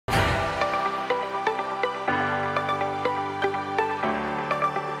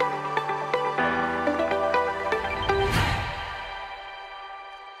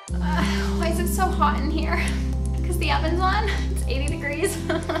hot in here because the oven's on. It's 80 degrees.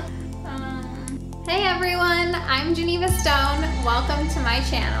 Hey everyone, I'm Geneva Stone. Welcome to my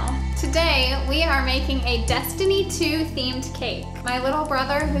channel. Today we are making a Destiny 2 themed cake. My little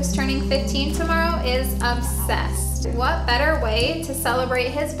brother, who's turning 15 tomorrow, is obsessed. What better way to celebrate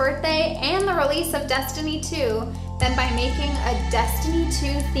his birthday and the release of Destiny 2 than by making a Destiny 2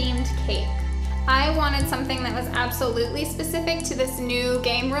 themed cake? I wanted something that was absolutely specific to this new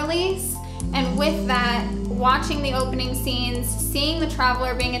game release, and with that, watching the opening scenes, seeing the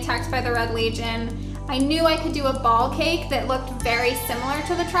Traveler being attacked by the Red Legion, I knew I could do a ball cake that looked very similar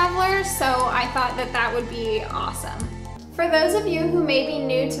to the Traveler, so I thought that that would be awesome. For those of you who may be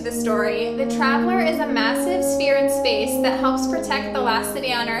new to the story, the Traveler is a massive sphere in space that helps protect the last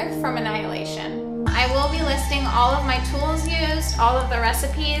city on Earth from annihilation. I will be listing all of my tools used, all of the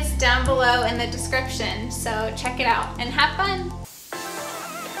recipes down below in the description, so check it out and have fun!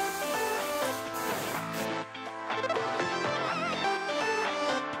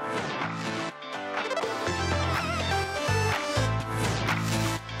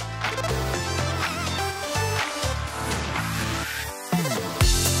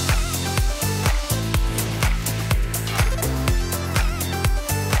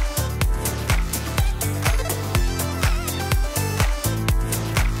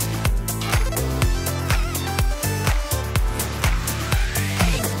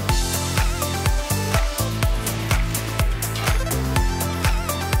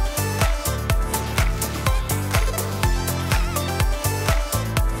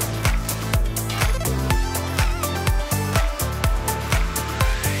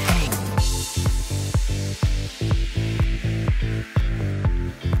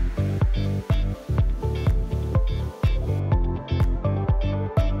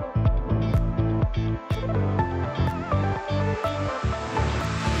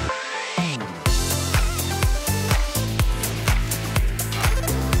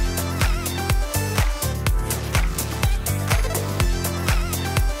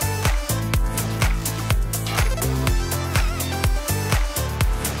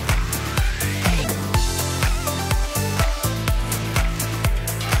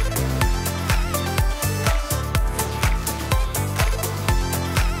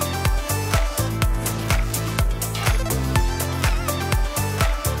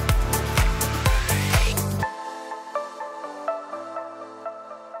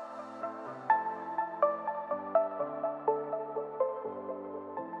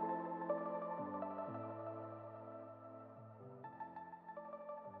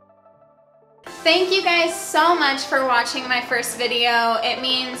 Thank you guys so much for watching my first video. It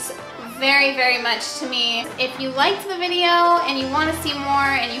means very, very much to me. If you liked the video and you want to see more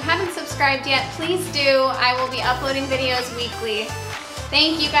and you haven't subscribed yet, please do. I will be uploading videos weekly.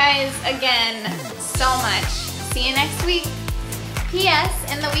 Thank you guys again so much. See you next week.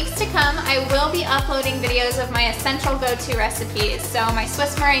 P.S. In the weeks to come, I will be uploading videos of my essential go-to recipes. So my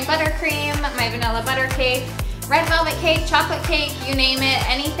Swiss meringue buttercream, my vanilla butter cake, red velvet cake, chocolate cake, you name it,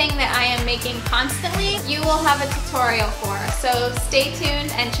 anything that I am making constantly, you will have a tutorial for. So stay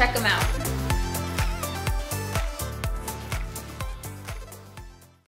tuned and check them out.